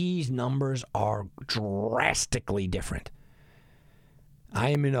 These numbers are drastically different.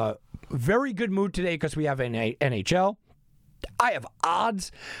 I am in a very good mood today because we have an NHL. I have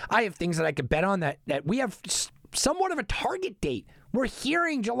odds. I have things that I could bet on that we have somewhat of a target date. We're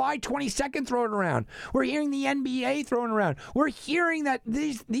hearing July 22nd thrown around. We're hearing the NBA thrown around. We're hearing that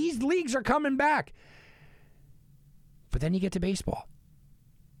these leagues are coming back. But then you get to baseball.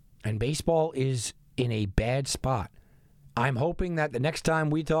 And baseball is in a bad spot. I'm hoping that the next time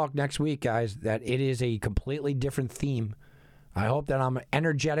we talk next week, guys, that it is a completely different theme. I hope that I'm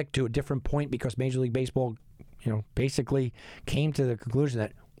energetic to a different point because Major League Baseball basically came to the conclusion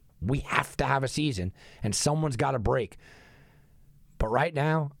that we have to have a season and someone's got to break. But right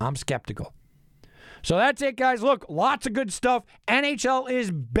now, I'm skeptical. So that's it, guys. Look, lots of good stuff. NHL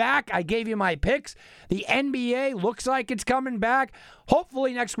is back. I gave you my picks. The NBA looks like it's coming back.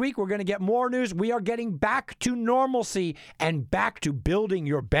 Hopefully next week we're going to get more news. We are getting back to normalcy and back to building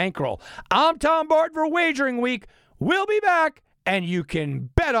your bankroll. I'm Tom Barton for Wagering Week. We'll be back, and you can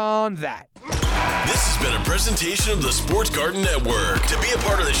bet on that. This has been a presentation of the Sports Garden Network. To be a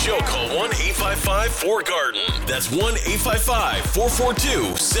part of the show, call 1-855-4GARDEN. That's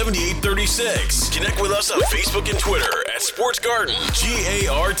 1-855-442-7836. Connect with us on Facebook and Twitter at Sports Garden,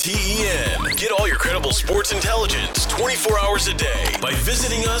 GARTEN. Get all your credible sports intelligence 24 hours a day by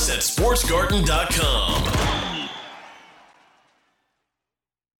visiting us at sportsgarden.com.